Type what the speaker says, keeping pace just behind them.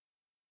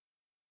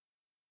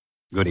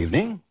Good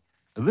evening.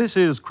 This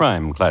is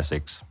Crime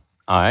Classics.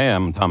 I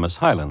am Thomas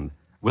Hyland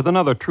with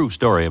another true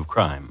story of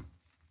crime.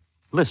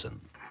 Listen.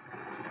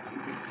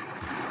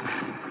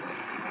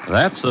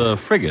 That's a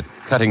frigate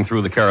cutting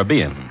through the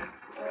Caribbean.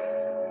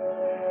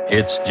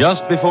 It's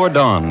just before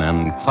dawn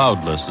and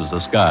cloudless as the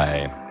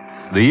sky.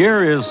 The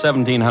year is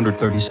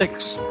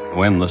 1736,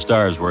 when the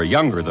stars were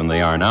younger than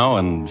they are now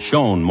and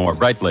shone more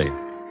brightly.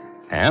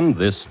 And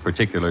this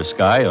particular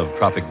sky of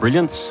tropic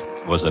brilliance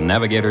was a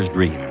navigator's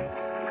dream.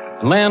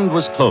 Land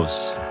was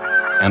close,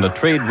 and a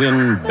trade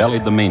wind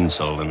bellied the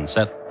mainsail and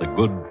set the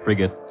good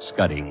frigate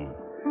scudding.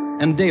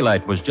 And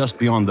daylight was just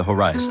beyond the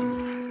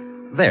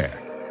horizon. There,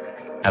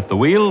 at the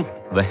wheel,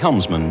 the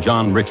helmsman,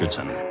 John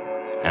Richardson.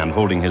 And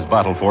holding his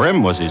bottle for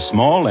him was his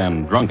small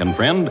and drunken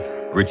friend,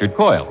 Richard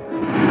Coyle.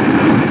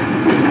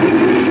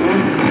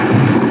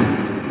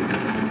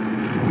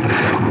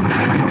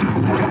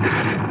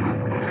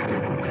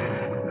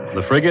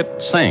 The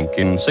frigate sank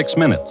in 6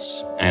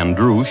 minutes and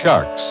drew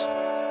sharks.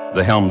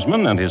 The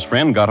helmsman and his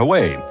friend got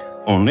away,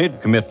 only to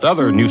commit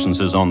other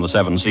nuisances on the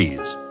seven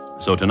seas.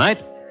 So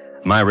tonight,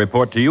 my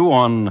report to you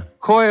on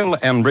Coyle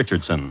and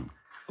Richardson,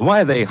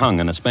 why they hung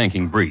in a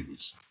spanking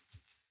breeze.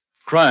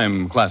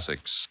 Crime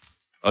Classics,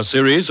 a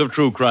series of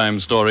true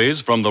crime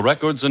stories from the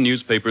records and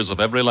newspapers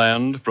of every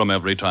land from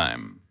every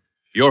time.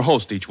 Your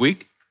host each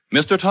week,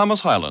 Mr.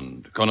 Thomas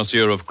Hyland,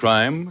 connoisseur of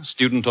crime,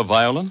 student of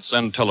violence,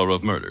 and teller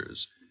of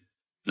murders.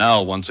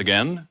 Now, once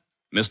again,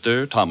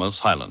 Mr. Thomas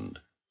Hyland.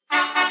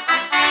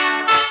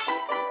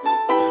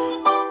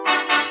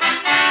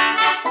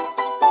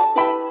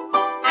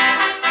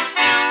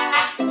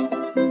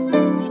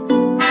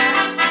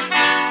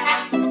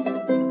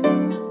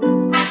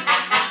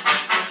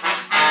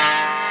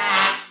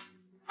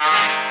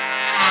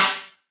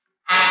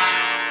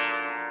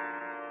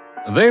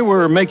 They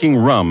were making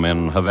rum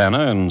in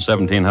Havana in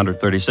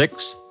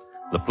 1736.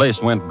 The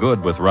place went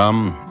good with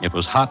rum. It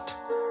was hot.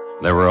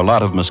 There were a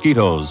lot of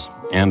mosquitoes,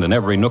 and in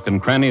every nook and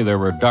cranny there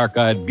were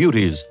dark-eyed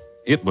beauties.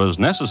 It was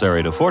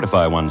necessary to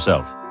fortify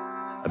oneself.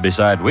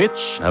 Beside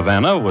which,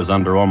 Havana was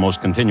under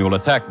almost continual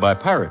attack by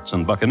pirates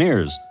and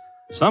buccaneers,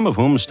 some of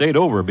whom stayed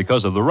over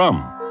because of the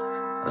rum.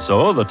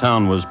 So the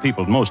town was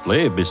peopled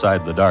mostly,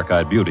 beside the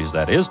dark-eyed beauties,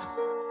 that is,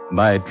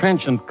 by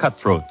transient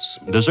cutthroats,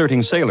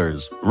 deserting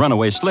sailors,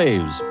 runaway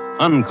slaves,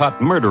 uncaught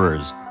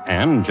murderers,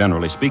 and,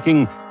 generally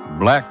speaking,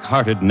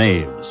 black-hearted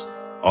knaves.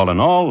 All in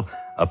all,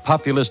 a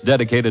populace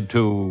dedicated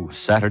to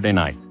Saturday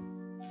night.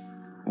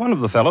 One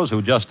of the fellows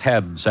who just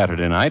had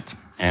Saturday night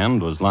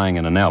and was lying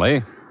in an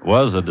alley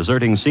was a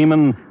deserting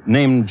seaman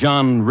named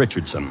John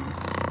Richardson.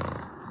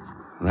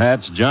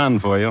 That's John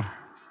for you.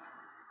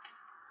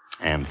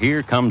 And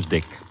here comes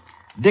Dick.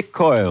 Dick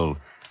Coyle,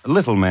 a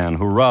little man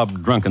who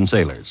robbed drunken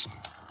sailors.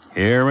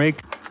 Here we...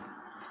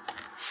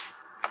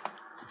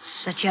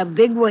 Such a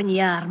big one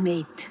you are,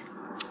 mate.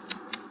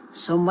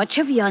 So much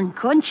of you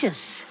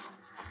unconscious.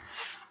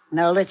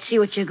 Now let's see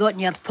what you got in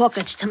your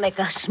pockets to make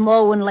a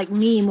small one like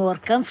me more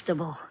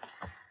comfortable.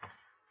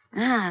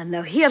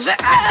 Now here's a...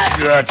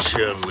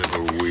 Gotcha,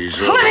 little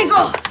weasel. Let me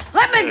go!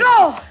 Let me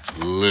go!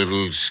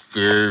 Little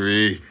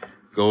scurvy.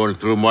 Going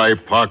through my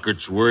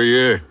pockets, were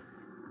you?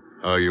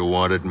 How you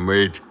want it,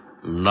 mate?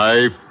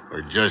 Knife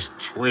or just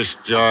twist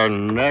your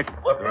neck?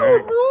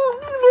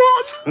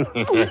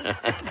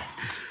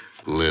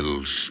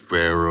 Little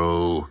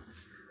sparrow.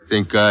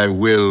 Think I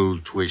will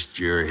twist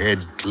your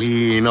head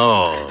clean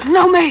off.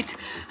 No, mate.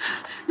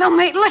 No,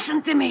 mate,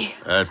 listen to me.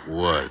 At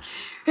what?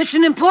 It's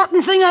an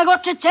important thing I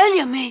got to tell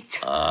you, mate.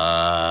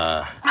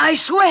 I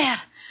swear.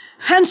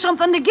 And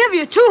something to give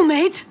you, too,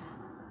 mate.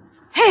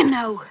 Hey,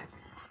 now.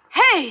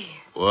 Hey.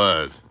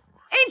 What?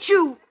 Ain't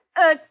you...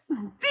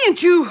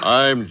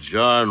 I'm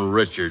John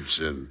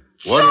Richardson.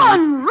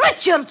 John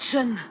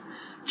Richardson!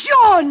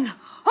 John!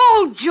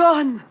 Old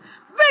John!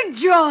 Big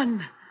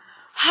John!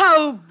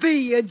 How be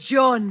you,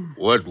 John?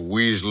 What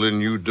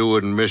weaseling you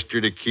doing,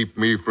 mister, to keep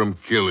me from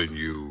killing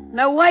you?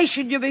 Now, why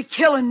should you be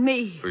killing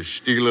me? For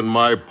stealing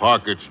my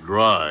pockets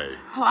dry.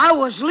 I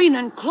was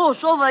leaning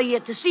close over you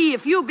to see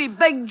if you be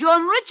Big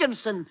John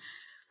Richardson,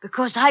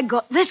 because I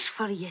got this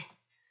for you.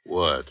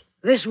 What?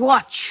 This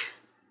watch.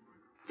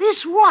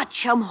 This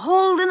watch I'm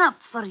holding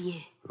up for you.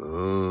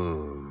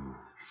 Oh.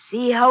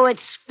 See how it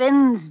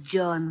spins,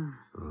 John.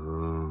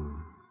 Oh.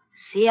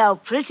 See how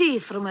pretty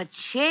from a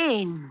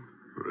chain.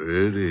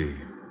 Pretty.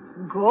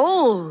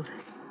 Gold.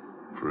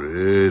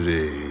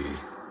 Pretty.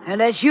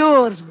 And it's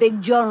yours,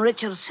 Big John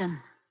Richardson.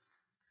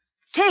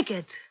 Take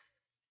it.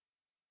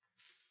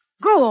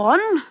 Go on.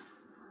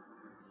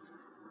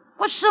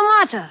 What's the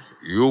matter?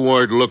 You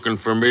weren't looking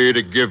for me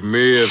to give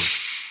me a...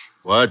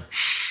 What?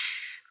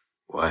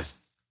 What?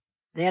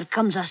 There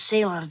comes a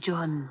sailor,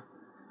 John.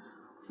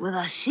 With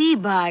a sea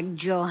bag,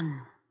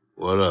 John.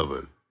 What of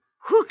it?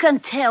 Who can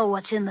tell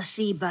what's in the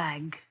sea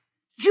bag?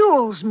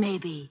 Jewels,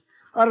 maybe.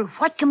 Or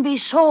what can be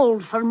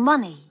sold for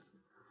money.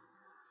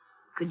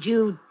 Could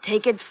you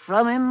take it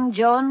from him,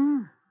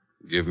 John?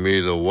 Give me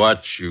the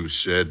watch, you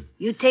said.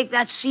 You take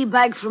that sea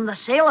bag from the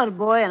sailor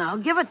boy, and I'll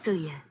give it to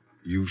you.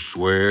 You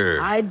swear?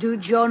 I do,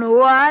 John.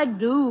 Oh, I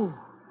do.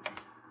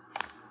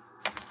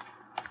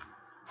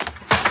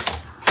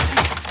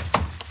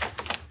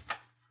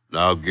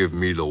 Now give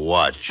me the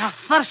watch. Now,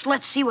 first,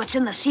 let's see what's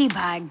in the sea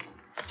bag.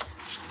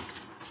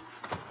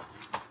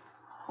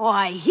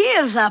 Why,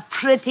 here's a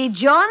pretty,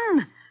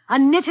 John. A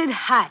knitted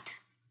hat.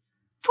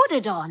 Put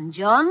it on,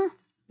 John.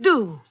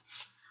 Do.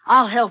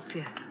 I'll help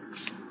you.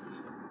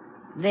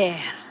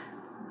 There.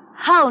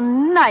 How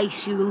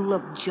nice you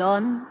look,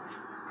 John.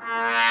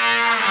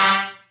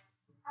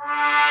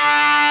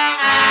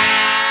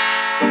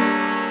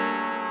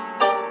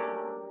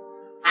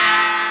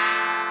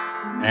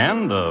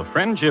 And a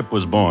friendship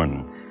was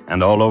born.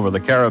 And all over the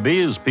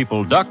Caribbees,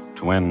 people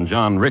ducked when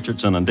John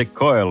Richardson and Dick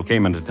Coyle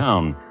came into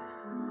town.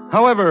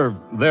 However,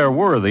 there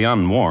were the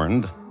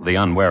unwarned, the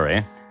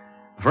unwary.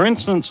 For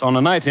instance, on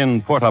a night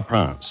in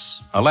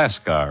Port-au-Prince, a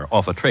Lascar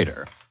off a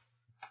trader.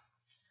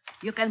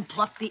 You can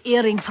pluck the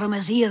earring from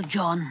his ear,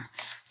 John.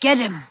 Get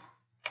him.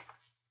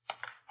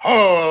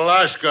 Ho,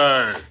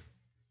 Lascar!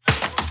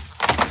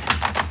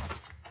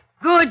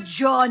 Good,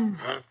 John.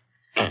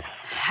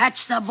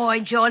 That's the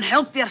boy, John.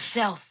 Help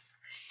yourself.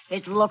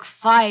 It'll look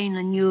fine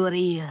in your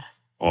ear.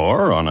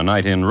 Or on a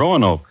night in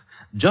Roanoke,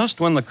 just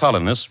when the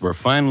colonists were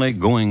finally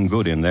going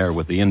good in there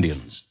with the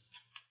Indians.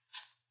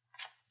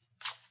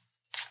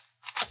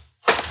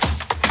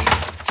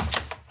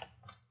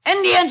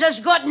 Indians has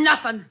got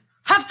nothing.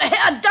 Have to hit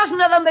a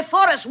dozen of them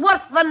before it's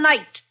worth the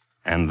night.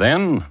 And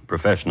then,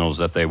 professionals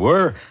that they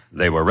were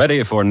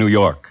ready for New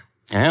York.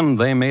 And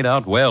they made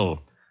out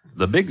well.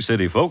 The big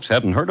city folks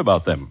hadn't heard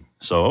about them,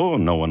 so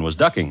no one was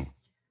ducking.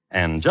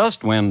 And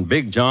just when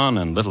Big John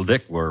and Little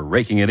Dick were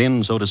raking it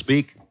in, so to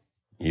speak,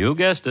 you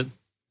guessed it,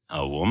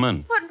 a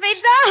woman. Put me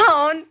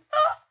down.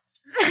 Oh,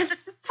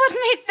 put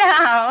me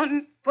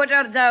down. Put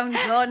her down,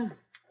 John.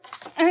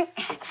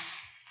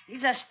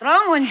 He's a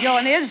strong one,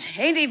 John is,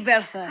 ain't he,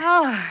 Bertha?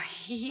 Oh,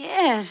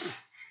 yes.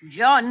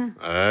 John,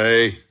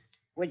 Aye.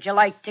 would you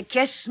like to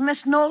kiss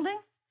Miss Nolding?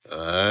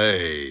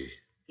 Aye.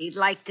 He'd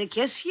like to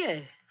kiss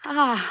you.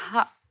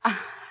 Ah,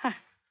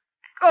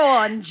 Go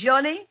on,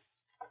 Johnny.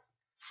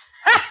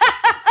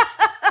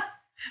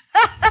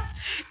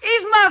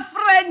 He's my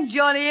friend,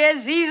 Johnny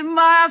is. He's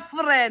my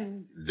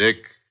friend. Dick.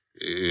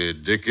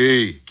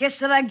 Dickie. Kiss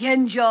her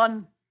again,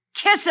 John.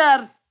 Kiss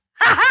her.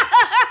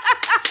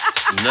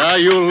 Now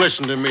you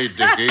listen to me,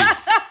 Dickie.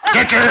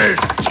 Dickie!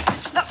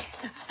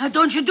 Now,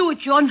 don't you do it,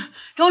 John.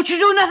 Don't you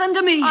do nothing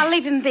to me. I'll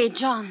leave him be,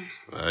 John.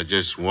 I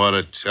just want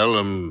to tell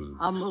him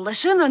I'm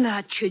listening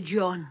at you,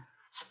 John.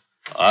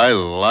 I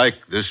like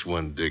this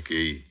one,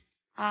 Dickie.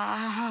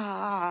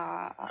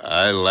 Ah,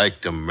 I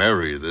like to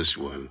marry this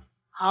one.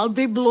 I'll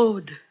be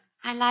blowed.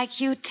 I like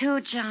you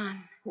too,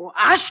 John. Oh,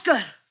 ask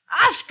her.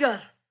 Ask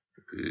her.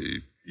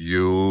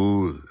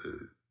 You...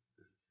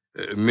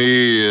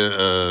 me,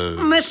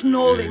 Miss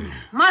Nolding,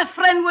 my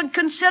friend would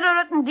consider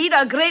it indeed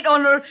a great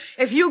honor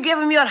if you give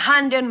him your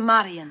hand in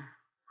marrying.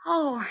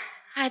 Oh,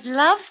 I'd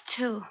love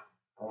to.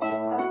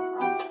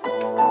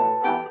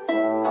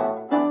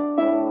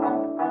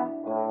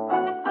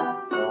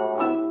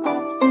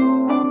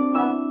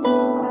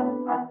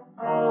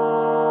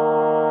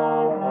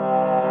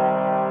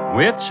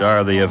 Which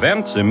are the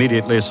events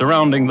immediately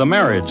surrounding the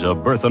marriage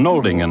of Bertha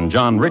Nolding and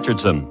John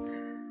Richardson.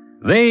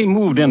 They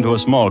moved into a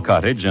small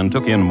cottage and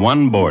took in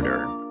one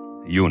boarder.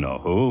 You know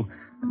who.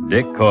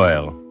 Dick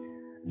Coyle.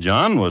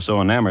 John was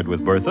so enamored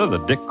with Bertha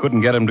that Dick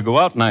couldn't get him to go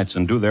out nights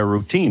and do their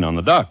routine on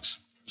the docks.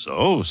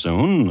 So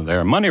soon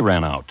their money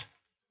ran out.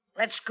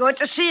 Let's go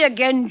to sea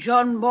again,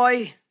 John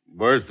boy.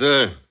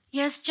 Bertha,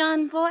 Yes,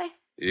 John boy?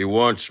 he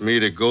wants me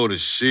to go to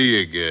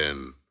sea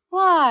again.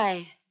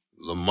 Why?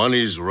 The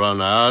money's run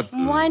out.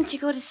 Why don't you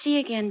go to sea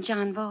again,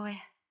 John boy?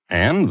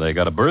 And they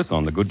got a berth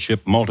on the good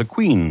ship Malta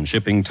Queen,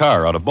 shipping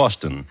tar out of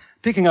Boston,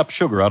 picking up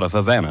sugar out of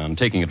Havana and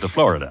taking it to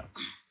Florida.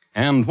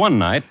 And one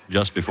night,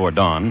 just before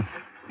dawn,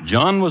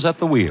 John was at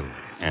the wheel,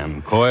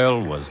 and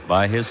Coyle was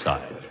by his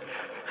side.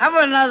 Have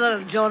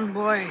another, John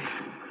boy.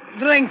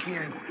 Drink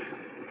you.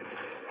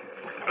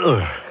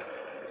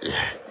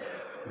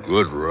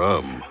 Good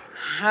rum.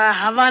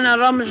 Havana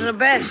rum's the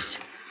best.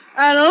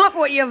 And look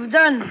what you've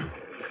done.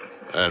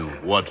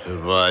 And what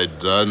have I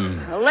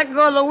done? Let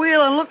go of the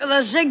wheel and look at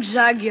the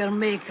zigzag you're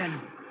making.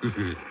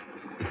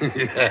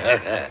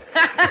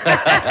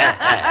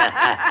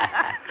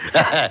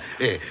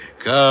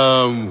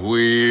 Come,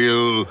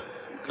 wheel.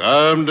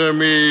 Come to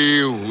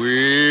me,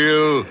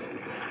 wheel.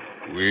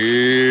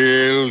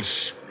 Wheel,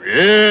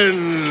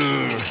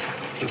 spin.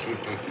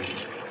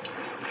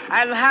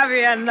 I'll have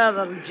you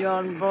another,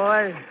 John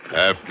boy.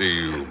 After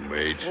you,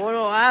 mate. Oh,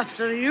 no,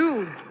 after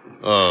you.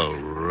 All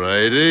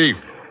righty.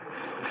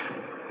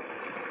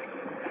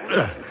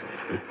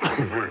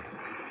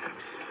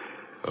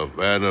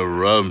 Havana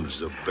rum's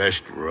the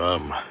best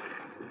rum.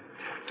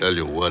 Tell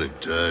you what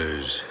it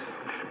does.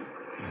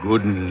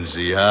 Goodens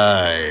the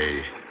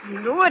eye.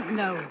 Do it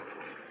now.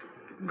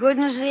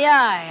 Goodness the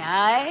eye,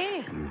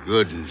 aye?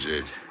 Goodens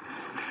it.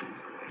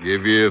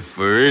 Give you,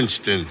 for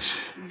instance,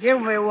 Give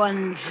me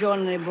one,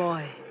 Johnny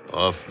boy.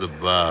 off the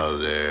bow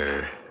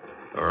there.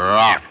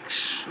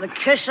 Rocks. The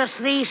Kiss of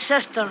Three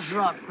Sisters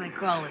rock, they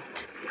call it.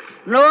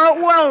 No,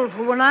 it will,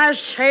 for when I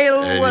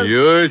sail And with...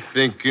 you're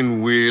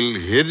thinking we'll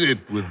hit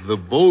it with the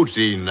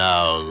boaty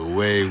now, the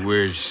way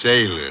we're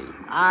sailing.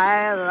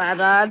 Aye, that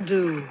I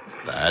do.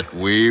 That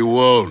we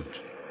won't.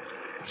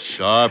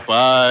 Sharp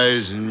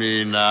eyes in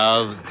me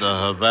now that the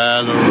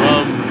Havana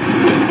rum's...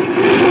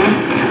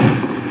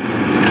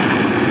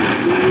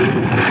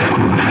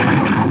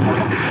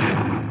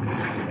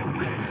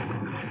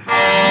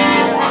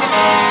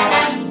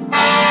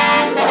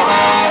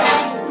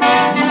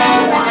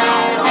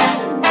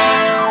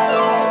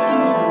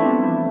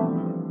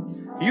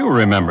 You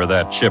remember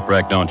that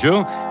shipwreck, don't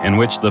you, in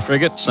which the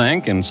frigate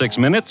sank in 6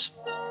 minutes?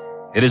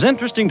 It is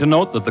interesting to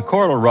note that the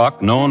coral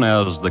rock known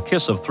as the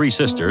Kiss of Three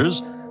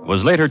Sisters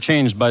was later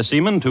changed by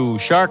seamen to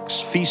Shark's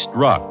Feast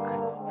Rock,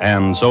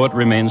 and so it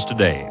remains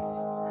today.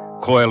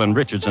 Coyle and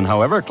Richardson,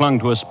 however, clung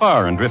to a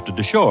spar and drifted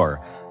to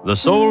shore, the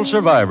sole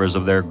survivors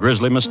of their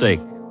grisly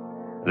mistake.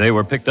 They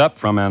were picked up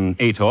from an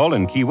atoll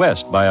in Key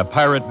West by a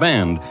pirate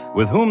band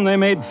with whom they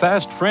made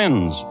fast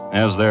friends,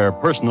 as their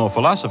personal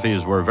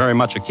philosophies were very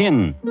much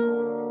akin.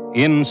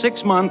 In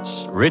 6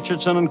 months,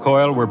 Richardson and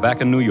Coyle were back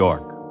in New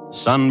York,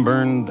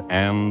 sunburned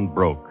and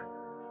broke.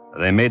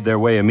 They made their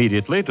way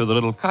immediately to the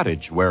little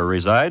cottage where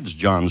resides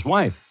John's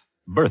wife,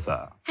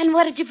 Bertha. And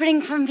what did you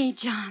bring for me,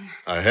 John?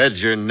 I had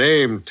your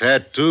name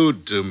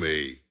tattooed to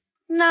me.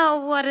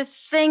 Now, what a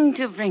thing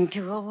to bring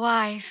to a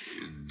wife.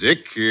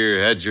 Dick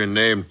here had your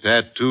name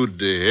tattooed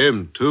to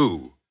him,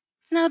 too.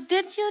 Now,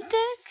 did you,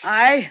 Dick?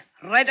 Aye,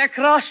 right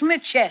across my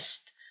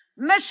chest.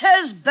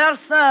 Mrs.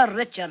 Bertha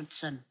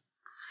Richardson.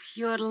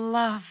 Your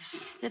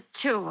loves, the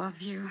two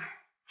of you.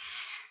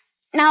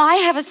 Now, I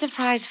have a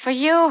surprise for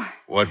you.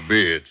 What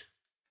be it?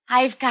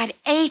 I've got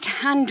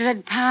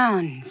 800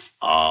 pounds.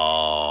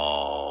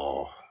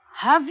 Oh.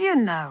 Have you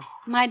now?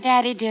 My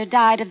daddy dear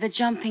died of the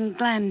jumping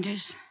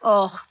glanders.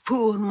 Oh,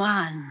 poor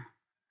man.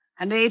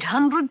 And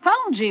 800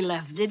 pounds he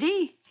left, did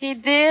he? He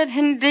did,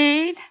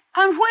 indeed.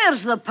 And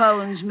where's the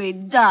pounds, me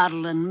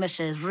darling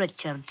Mrs.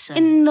 Richardson?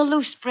 In the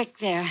loose brick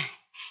there.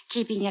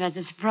 Keeping it as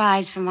a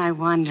surprise for my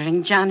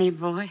wandering Johnny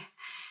boy.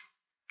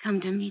 Come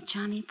to me,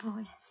 Johnny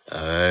boy.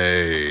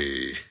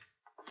 Aye.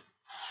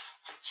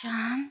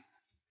 John?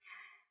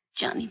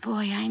 Johnny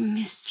boy, I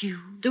missed you.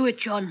 Do it,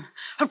 John.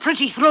 Her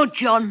pretty throat,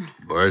 John.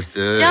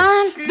 Bertha.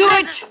 John? Do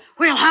it.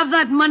 We'll have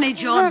that money,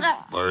 John.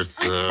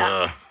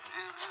 Bertha.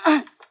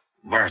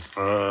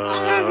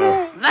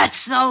 Bertha.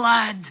 That's the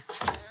lad.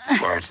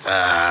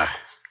 Bertha.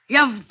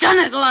 You've done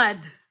it, lad.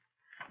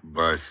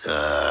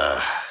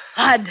 Bertha.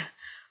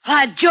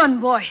 Lad,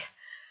 John boy.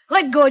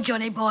 Let go,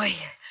 Johnny boy.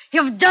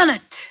 You've done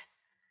it.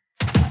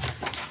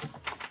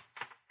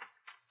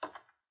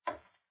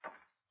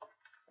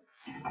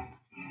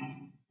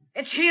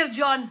 It's here,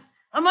 John.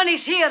 The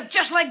money's here,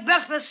 just like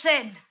Bertha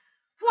said.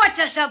 What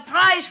a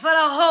surprise for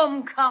a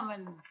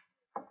homecoming.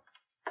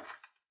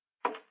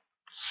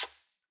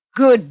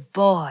 Good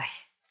boy.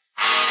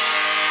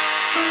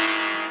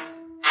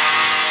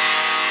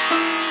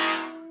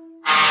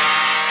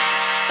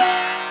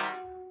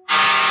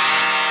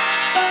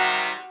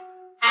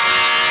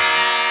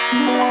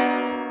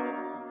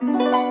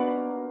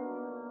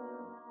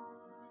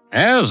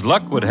 As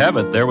luck would have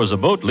it, there was a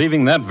boat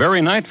leaving that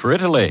very night for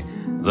Italy,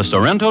 the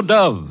Sorrento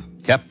Dove,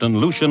 Captain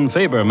Lucian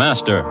Faber,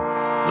 master.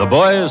 The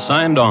boys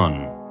signed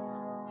on.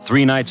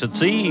 3 nights at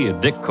sea,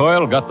 Dick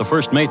Coyle got the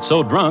first mate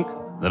so drunk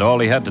that all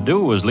he had to do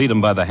was lead him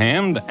by the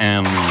hand,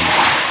 and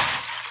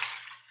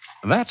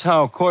that's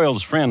how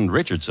Coyle's friend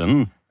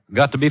Richardson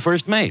got to be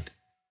first mate.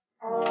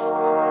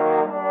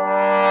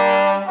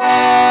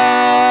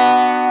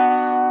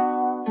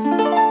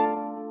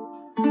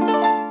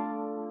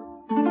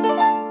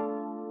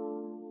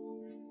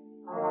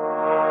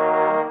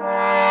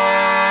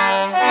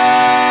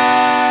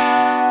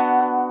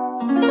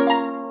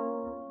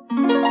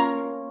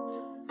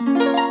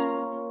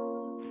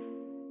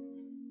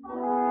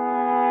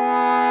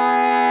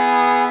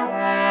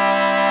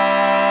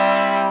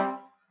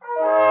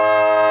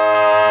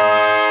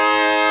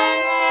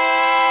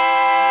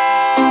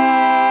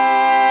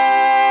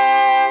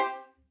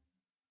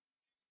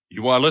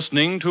 You are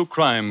listening to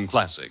Crime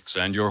Classics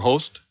and your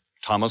host,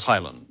 Thomas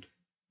Hyland.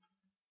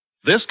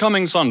 This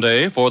coming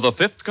Sunday, for the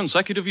 5th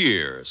consecutive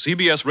year,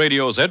 CBS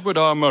Radio's Edward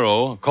R.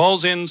 Murrow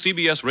calls in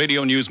CBS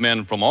Radio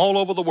newsmen from all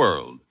over the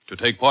world to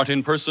take part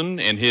in person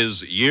in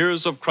his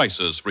Years of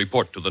Crisis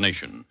report to the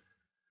nation.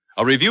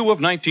 A review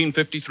of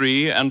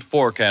 1953 and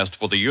forecast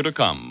for the year to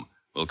come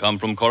will come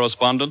from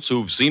correspondents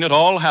who've seen it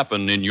all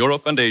happen in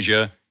Europe and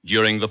Asia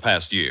during the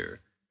past year.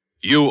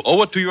 You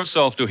owe it to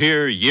yourself to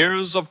hear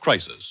Years of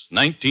Crisis,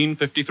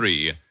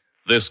 1953,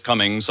 this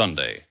coming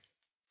Sunday.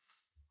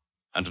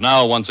 And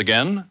now, once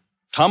again,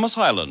 Thomas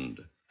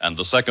Hyland and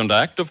the second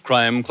act of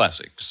Crime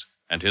Classics,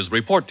 and his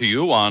report to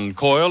you on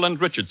Coyle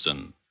and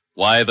Richardson,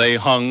 why they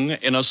hung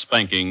in a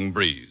spanking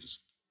breeze.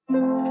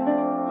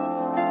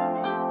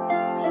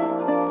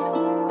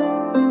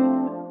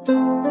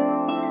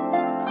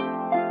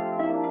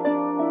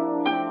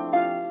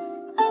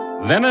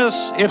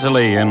 Venice,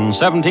 Italy, in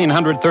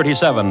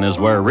 1737 is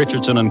where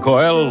Richardson and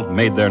Coyle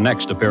made their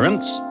next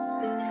appearance.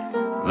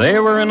 They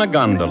were in a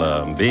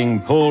gondola being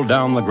pulled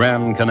down the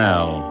Grand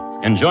Canal,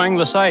 enjoying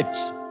the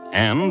sights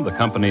and the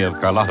company of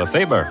Carlotta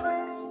Faber.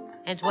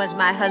 And was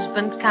my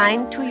husband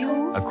kind to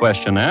you? A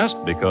question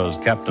asked because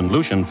Captain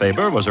Lucian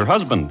Faber was her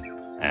husband,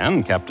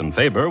 and Captain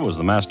Faber was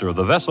the master of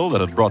the vessel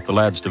that had brought the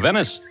lads to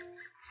Venice.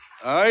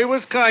 I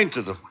was kind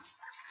to them.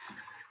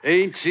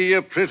 Ain't she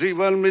a pretty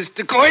one,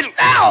 Mr. Coyle?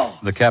 Ow!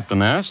 The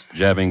captain asked,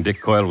 jabbing Dick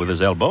Coyle with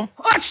his elbow.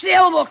 What's the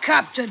elbow,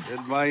 Captain?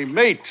 And my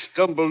mate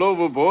stumbled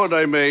overboard.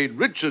 I made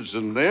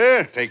Richardson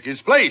there take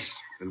his place.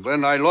 And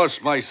when I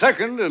lost my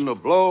second in the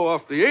blow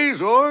off the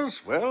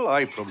Azores, well,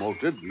 I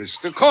promoted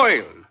Mr.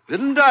 Coyle.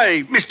 Didn't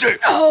I, Mr.?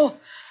 Oh,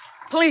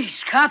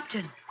 please,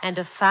 Captain. And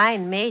a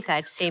fine mate,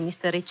 I'd say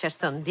Mr.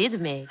 Richardson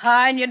did make.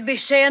 And you'd be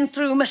saying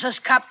true,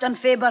 Mrs. Captain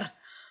Faber.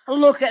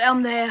 Look at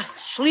him there,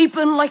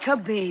 sleeping like a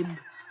babe.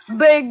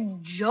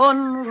 Big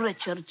John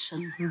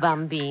Richardson.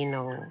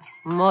 Bambino.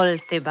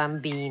 Molte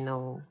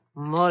bambino.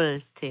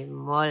 Molte,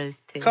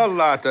 molte.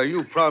 Carlotta,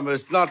 you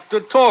promised not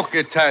to talk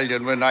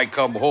Italian when I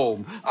come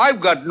home. I've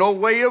got no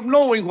way of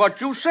knowing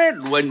what you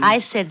said when... I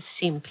said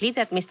simply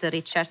that Mr.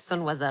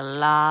 Richardson was a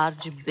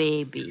large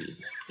baby.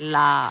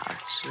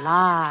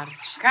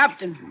 Large.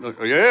 Captain,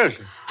 Yes?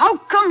 how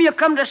come you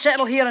come to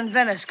settle here in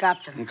Venice,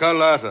 Captain?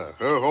 Carlotta,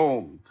 her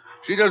home.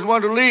 She doesn't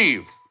want to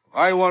leave.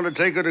 I want to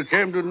take her to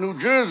Camden, New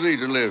Jersey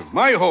to live,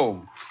 my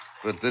home.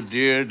 But the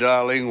dear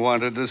darling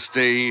wanted to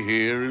stay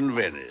here in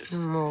Venice.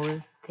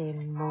 Molte.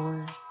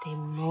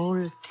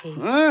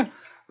 Huh?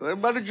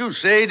 What did you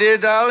say, dear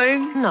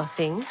darling?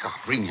 Nothing. Oh,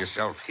 bring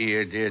yourself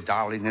here, dear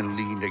darling, and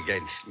lean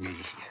against me.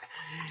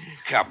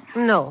 Come.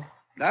 No.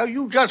 Now,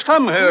 you just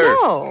come here.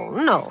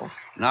 No.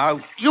 Now,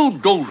 you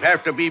don't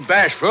have to be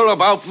bashful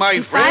about my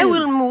If friend. I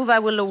will move, I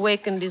will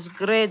awaken this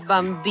great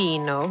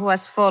bambino who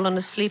has fallen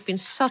asleep in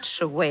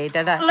such a way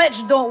that I...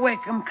 Let's don't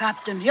wake him,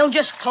 Captain. He'll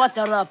just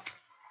clutter up.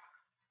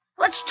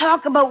 Let's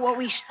talk about what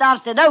we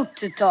started out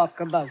to talk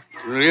about.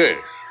 Yes.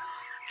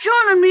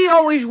 John and me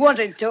always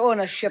wanted to own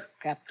a ship,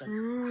 Captain.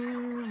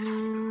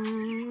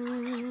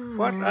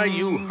 What are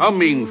you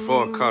humming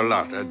for,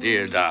 Carlotta,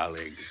 dear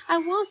darling? I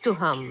want to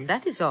hum,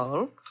 that is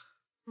all.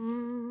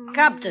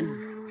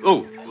 Captain,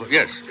 Oh,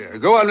 yes.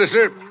 Go on,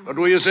 mister. What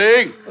were you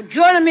saying? well,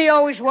 John and me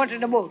always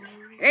wanted a boat.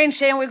 Ain't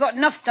saying we got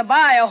enough to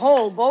buy a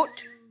whole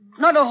boat.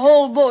 Not a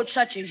whole boat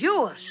such as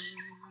yours,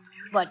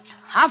 but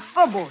half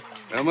a boat.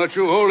 How much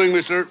you holding,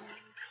 mister?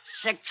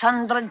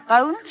 600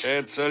 pounds?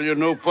 Can't sell you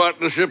no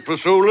partnership for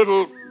so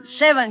little.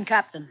 7,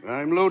 Captain.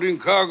 I'm loading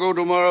cargo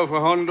tomorrow for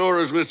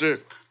Honduras, mister.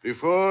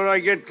 Before I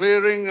get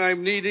clearing,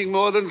 I'm needing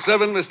more than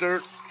 7,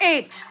 mister.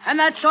 8, and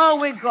that's all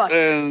we got.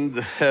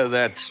 And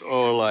that's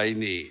all I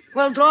need.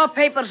 We'll draw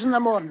papers in the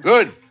morning.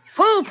 Good.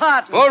 Full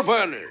partners. Full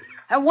partner.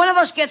 And one of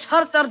us gets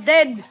hurt or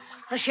dead,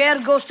 the share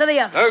goes to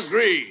the other.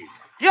 Agreed.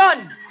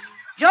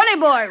 Johnny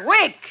boy,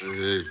 wake.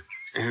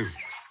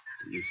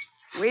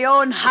 We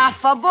own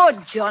half a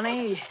boat,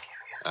 Johnny.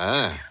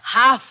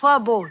 Half a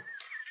boat.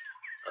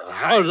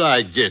 How did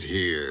I get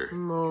here?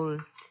 Molte.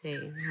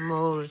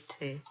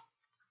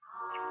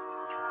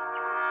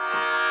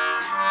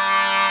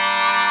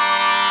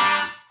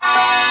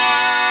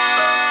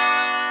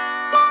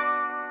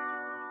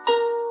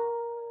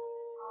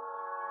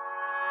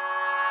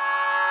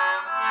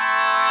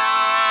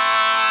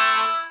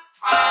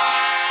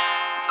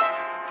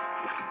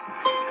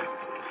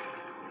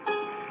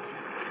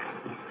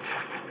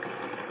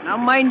 Now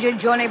mind you,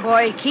 Johnny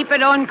boy, keep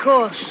it on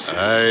course.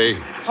 Aye.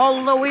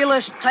 Hold the wheel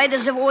as tight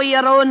as if it were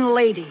your own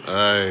lady.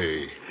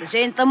 Aye. This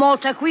ain't the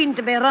Malta Queen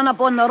to be run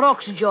up on the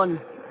rocks, John.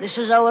 This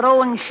is our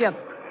own ship.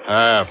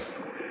 Half.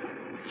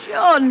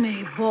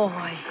 Johnny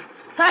boy,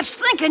 that's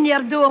thinking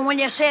you're doing when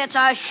you say it's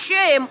a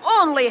shame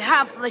only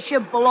half the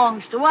ship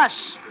belongs to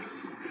us.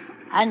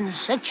 And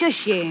such a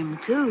shame,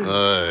 too.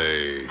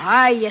 Aye.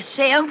 Aye, you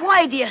say, and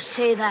why do you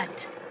say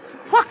that?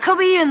 What could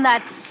be in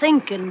that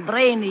thinking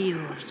brain of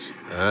yours?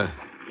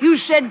 You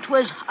said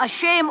 'twas a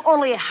shame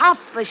only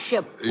half the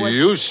ship was...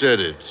 You said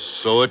it,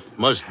 so it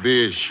must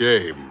be a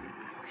shame.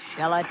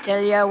 Shall I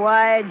tell you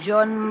why,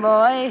 John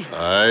boy?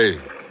 Aye.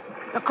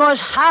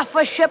 Because half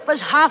a ship is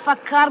half a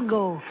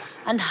cargo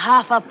and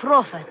half a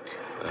profit.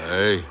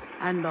 Aye.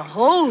 And the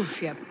whole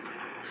ship.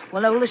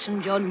 Well, now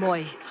listen, John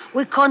boy.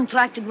 We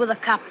contracted with a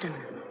captain.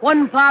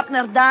 One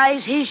partner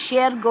dies, his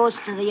share goes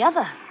to the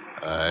other.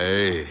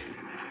 Aye.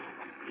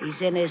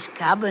 He's in his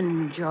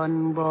cabin,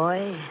 John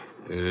boy.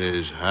 In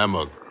his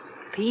hammock.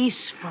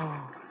 Peaceful.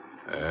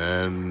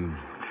 And...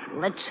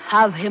 Let's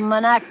have him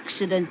an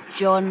accident,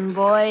 John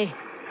boy.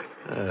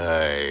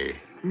 Aye.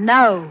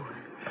 Now.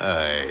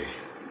 Aye.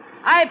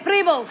 Aye,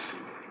 Prebles.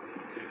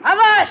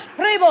 Avast,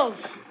 Prebles.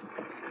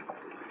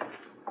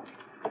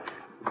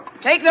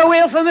 Take the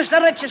wheel for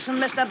Mr. Richardson,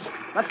 mister.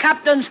 The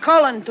captain's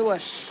calling to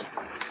us.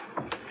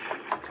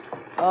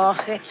 Oh,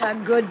 it's a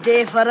good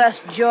day for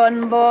us,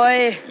 John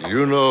boy.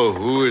 You know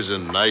who is a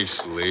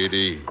nice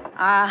lady?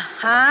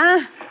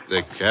 Uh-huh.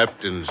 The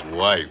captain's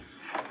wife.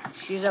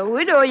 She's a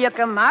widow you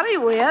can marry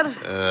with her.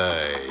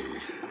 Aye.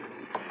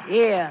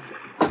 Here.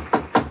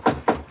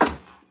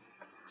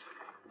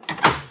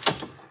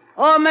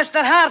 Oh,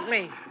 Mr.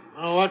 Hartley.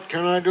 Now, what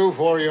can I do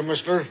for you,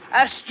 mister?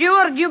 As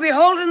steward, you be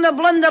holding the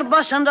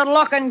blunderbuss under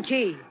lock and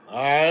key.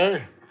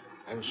 Aye.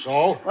 And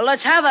so? Well,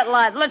 let's have it,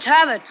 lad. Let's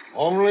have it.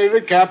 Only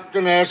the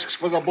captain asks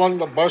for the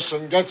blunderbuss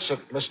and gets it,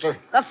 mister.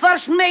 The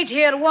first mate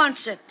here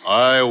wants it.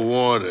 I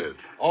want it.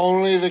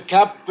 Only the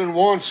captain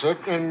wants it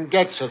and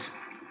gets it.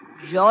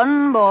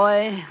 John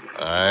boy.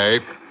 Aye.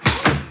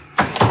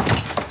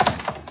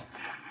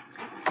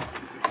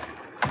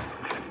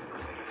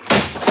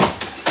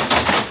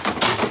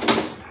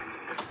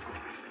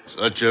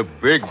 Such a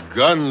big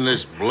gun,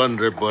 this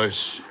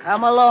blunderbuss.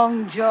 Come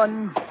along,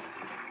 John.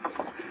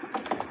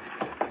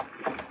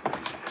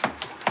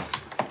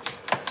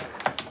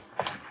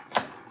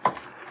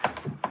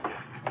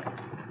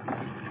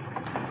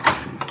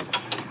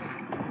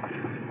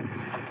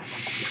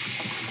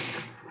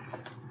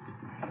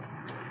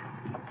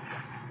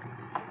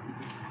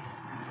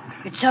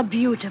 It's a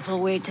beautiful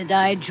way to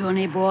die,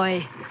 Johnny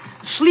boy.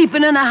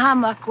 Sleeping in a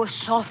hammock with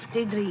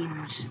softy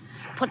dreams.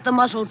 Put the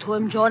muzzle to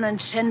him, John, and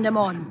send him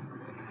on.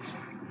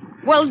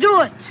 Well,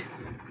 do it.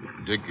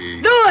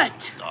 Dickie. Do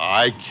it.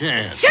 I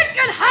can't.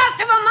 Chicken heart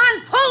of a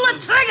man, pull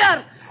the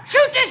trigger.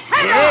 Shoot his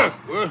head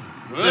off.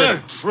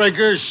 The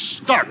trigger's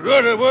stuck.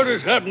 What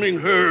is happening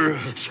here?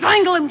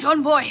 Strangle him,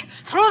 John boy.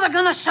 Throw the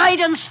gun aside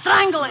and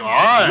strangle him.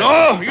 Aye.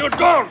 No, you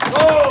don't.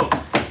 No.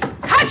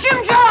 Catch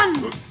him,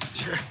 John.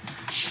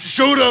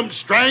 Shoot him,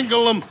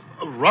 strangle him,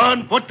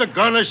 run, put the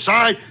gun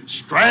aside,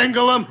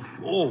 strangle him.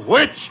 Oh,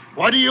 which?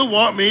 What do you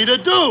want me to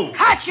do?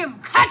 Catch him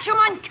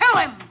and kill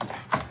him.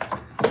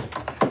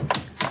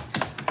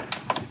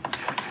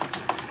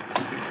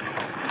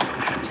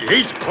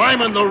 He's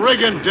climbing the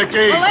rigging,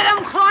 Dickie. Well, let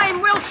him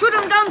climb. We'll shoot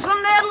him down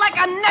from there like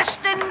a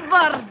nesting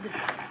bird.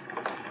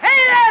 Hey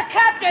there,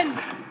 Captain.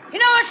 You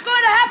know what's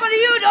going to happen to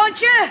you,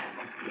 don't you?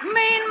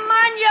 Mean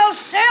man, you'll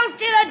sail to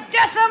the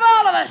death of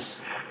all of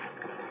us.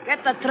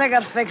 Get the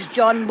trigger fixed,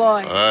 John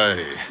boy.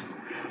 Aye.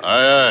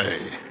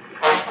 Aye,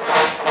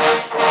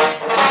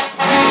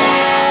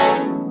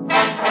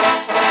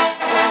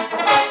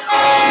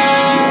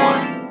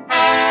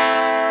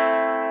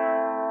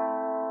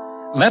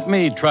 Let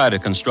me try to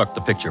construct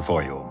the picture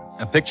for you.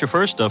 Picture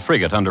first a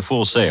frigate under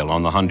full sail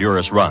on the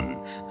Honduras run.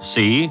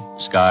 Sea,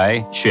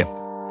 sky, ship.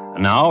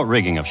 Now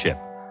rigging of ship.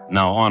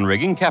 Now on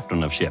rigging,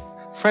 captain of ship.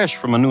 Fresh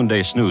from a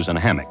noonday snooze in a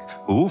hammock,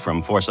 who,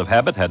 from force of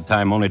habit, had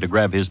time only to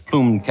grab his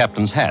plumed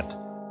captain's hat.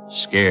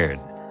 Scared.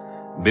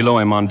 Below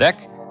him on deck,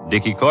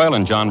 Dickie Coyle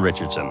and John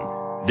Richardson.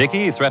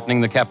 Dickie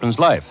threatening the captain's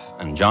life,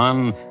 and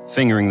John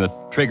fingering the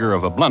trigger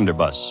of a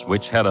blunderbuss,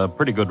 which had a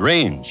pretty good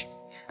range.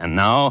 And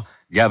now,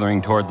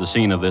 gathering toward the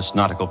scene of this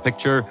nautical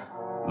picture,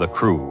 the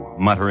crew,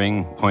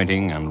 muttering,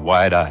 pointing, and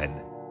wide-eyed.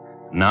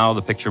 Now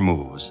the picture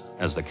moves,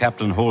 as the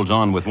captain holds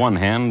on with one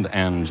hand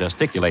and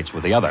gesticulates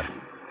with the other.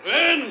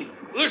 Men,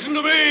 listen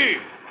to me.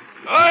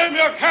 I'm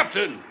your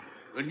captain,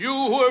 and you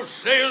who have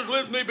sailed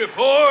with me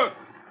before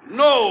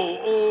know,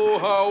 oh,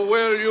 how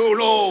well you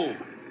know,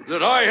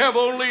 that I have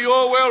only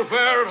your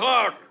welfare at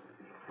heart.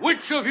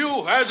 Which of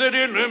you has it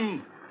in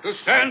him to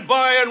stand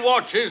by and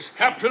watch his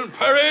captain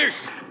perish?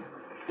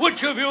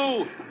 Which of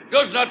you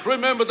does not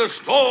remember the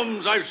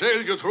storms I've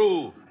sailed you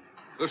through,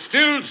 the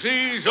still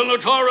seas and the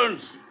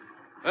torrents?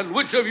 And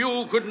which of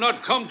you could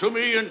not come to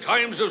me in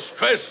times of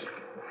stress,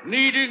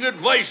 needing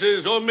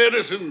advices or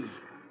medicines,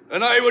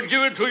 and I would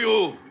give it to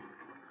you?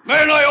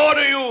 Men, I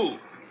order you,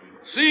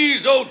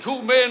 seize those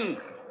two men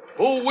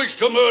who wish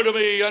to murder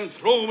me and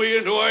throw me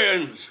into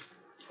irons.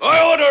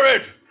 I order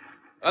it,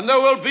 and there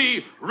will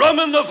be rum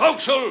in the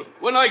forecastle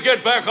when I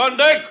get back on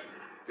deck.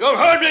 You've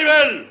heard me,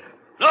 men.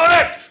 Now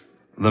act!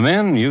 The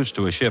men, used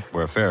to a ship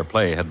where fair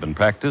play had been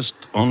practiced,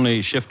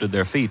 only shifted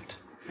their feet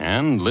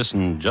and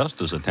listened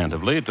just as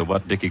attentively to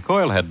what Dickie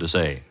Coyle had to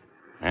say.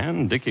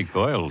 And Dickie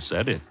Coyle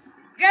said it.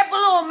 Get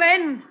below,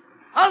 men.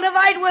 I'll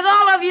divide with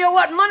all of you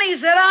what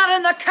monies there are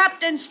in the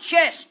captain's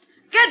chest.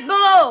 Get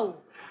below.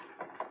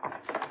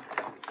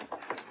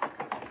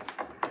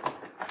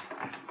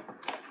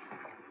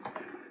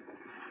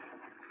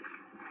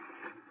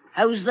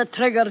 How's the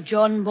trigger,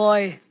 John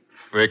boy?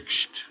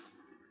 Fixed.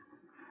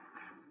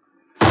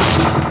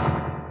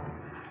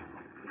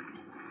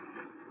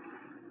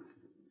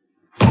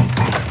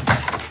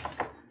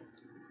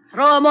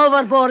 Throw him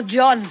overboard,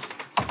 John.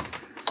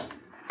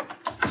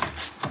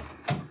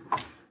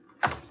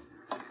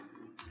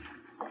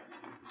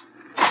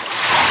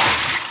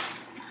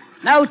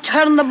 Now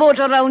turn the boat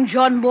around,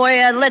 John boy,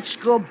 and let's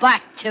go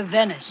back to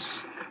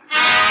Venice.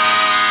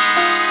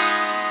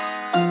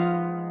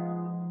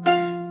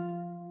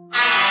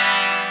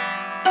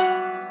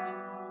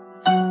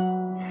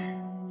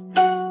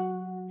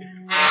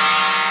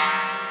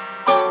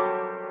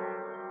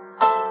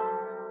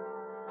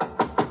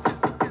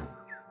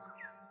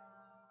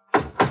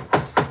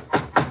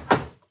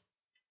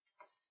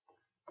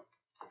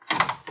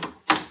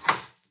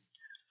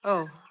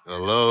 Oh,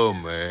 Hello,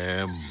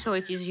 ma'am. so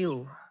it is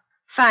you.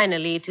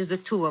 Finally, it is the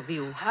two of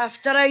you.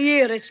 After a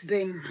year it's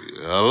been.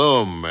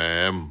 Hello,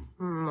 ma'am.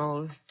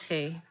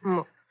 Molte.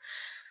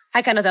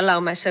 I cannot allow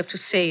myself to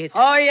say it.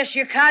 Oh, yes,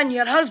 you can.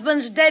 Your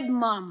husband's dead,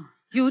 Mom.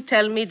 You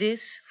tell me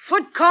this?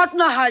 Foot caught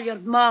in a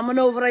halyard, Mom, and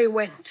over I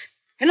went.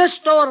 In a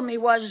storm he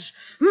was.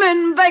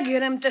 Men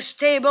begging him to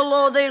stay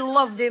below, they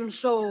loved him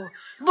so.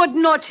 But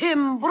not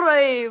him,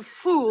 brave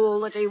fool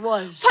that he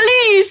was.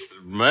 Police!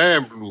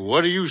 Ma'am,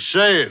 what are you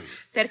saying?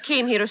 There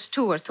came here a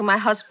steward to my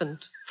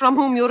husband, from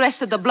whom you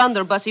wrested the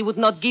blunderbuss he would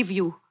not give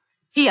you.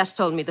 He has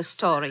told me the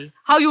story.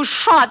 How you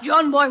shot.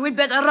 John boy, we'd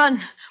better run.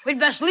 We'd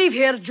best leave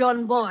here,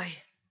 John boy.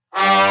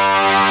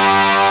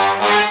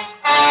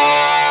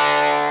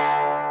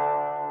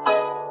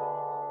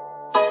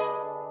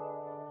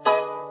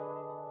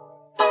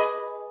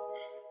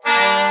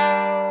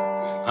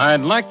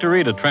 I'd like to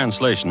read a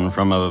translation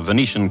from a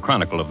Venetian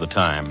chronicle of the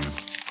time.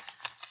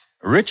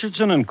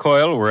 Richardson and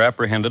Coyle were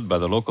apprehended by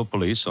the local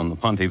police on the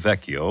Ponte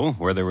Vecchio,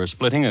 where they were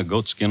splitting a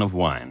goatskin of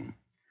wine.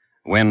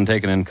 When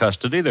taken in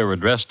custody, they were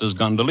dressed as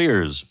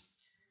gondoliers.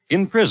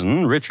 In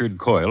prison, Richard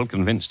Coyle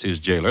convinced his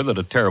jailer that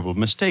a terrible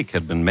mistake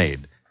had been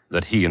made,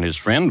 that he and his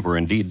friend were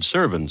indeed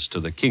servants to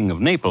the King of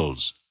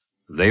Naples.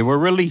 They were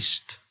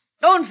released.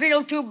 Don't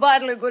feel too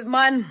badly, good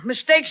man.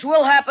 Mistakes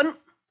will happen.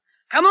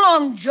 Come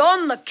along,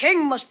 John. The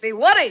king must be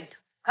worried.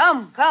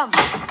 Come.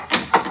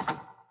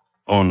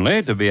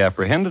 Only to be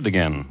apprehended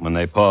again when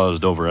they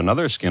paused over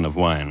another skin of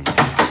wine.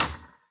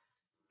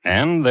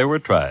 And they were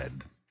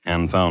tried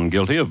and found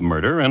guilty of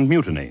murder and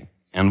mutiny.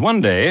 And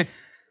one day,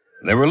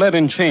 they were led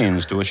in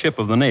chains to a ship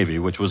of the Navy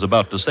which was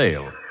about to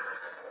sail.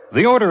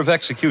 The order of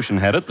execution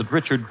had it that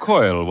Richard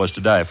Coyle was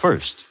to die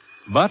first.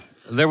 But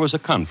there was a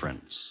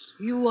conference.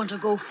 You want to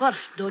go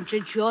first, don't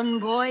you, John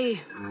boy?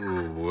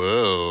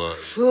 Well,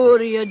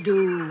 Sure you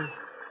do.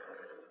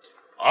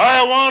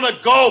 I want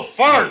to go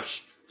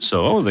first.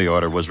 So the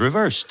order was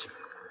reversed.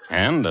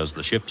 And as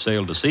the ship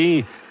sailed to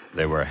sea,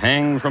 they were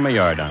hanged from a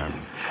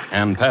yardarm.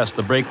 And past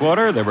the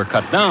breakwater, they were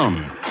cut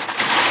down.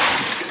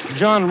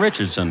 John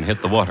Richardson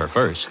hit the water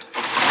first.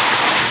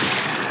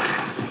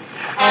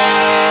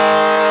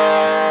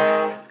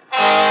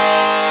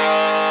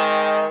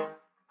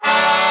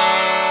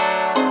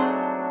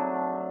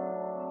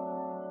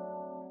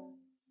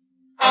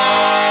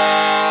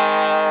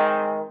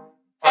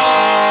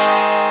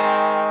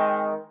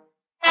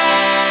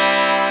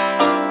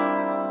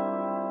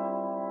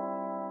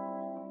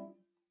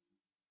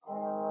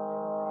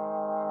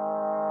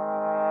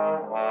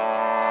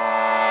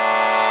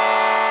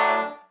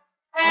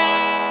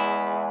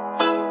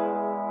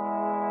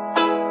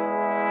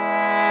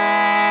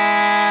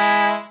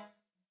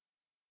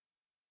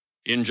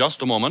 In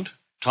just a moment,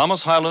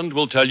 Thomas Hyland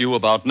will tell you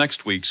about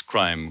next week's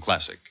crime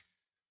classic.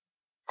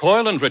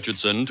 Coyle and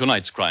Richardson,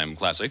 tonight's crime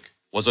classic,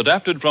 was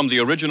adapted from the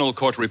original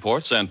court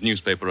reports and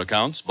newspaper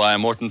accounts by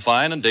Morton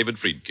Fine and David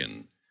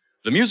Friedkin.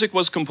 The music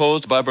was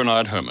composed by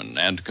Bernard Herrmann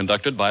and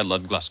conducted by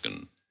Lud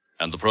Gluskin.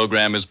 And the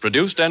program is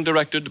produced and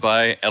directed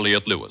by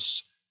Elliott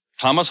Lewis.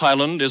 Thomas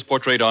Hyland is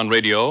portrayed on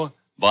radio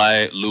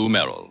by Lou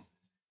Merrill.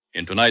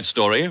 In tonight's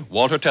story,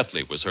 Walter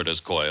Tetley was heard as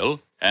Coyle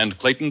and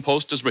Clayton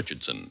Post as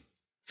Richardson.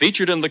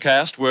 Featured in the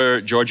cast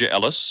were Georgia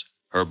Ellis,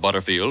 Herb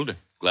Butterfield,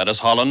 Gladys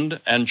Holland,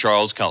 and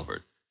Charles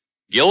Calvert.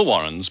 Gil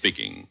Warren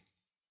speaking.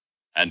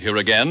 And here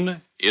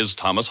again is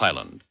Thomas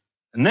Hyland.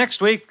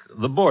 Next week,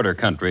 the border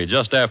country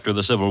just after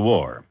the Civil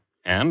War,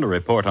 and a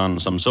report on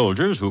some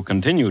soldiers who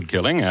continued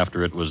killing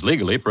after it was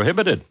legally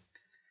prohibited.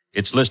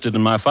 It's listed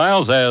in my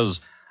files as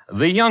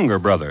the Younger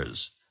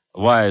Brothers,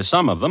 why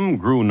some of them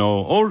grew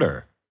no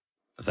older.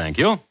 Thank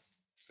you.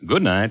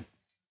 Good night.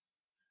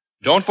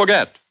 Don't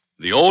forget,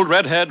 the old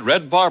redhead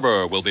Red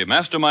Barber will be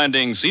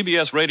masterminding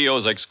CBS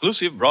Radio's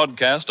exclusive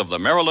broadcast of the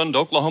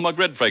Maryland-Oklahoma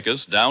Grid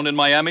Fracas down in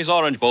Miami's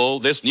Orange Bowl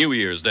this New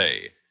Year's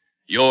Day.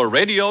 Your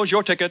radio's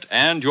your ticket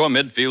and your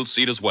midfield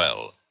seat as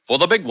well for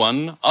the big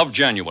one of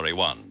January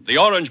 1, the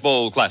Orange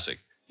Bowl Classic.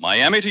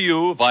 Miami to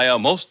you via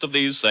most of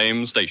these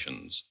same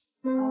stations.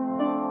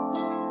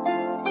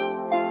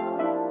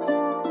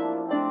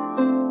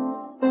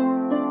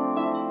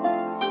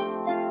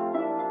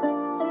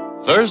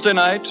 Thursday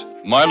night,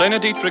 Marlene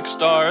Dietrich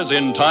stars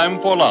in Time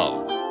for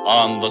Love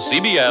on the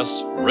CBS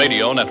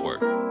Radio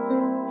Network.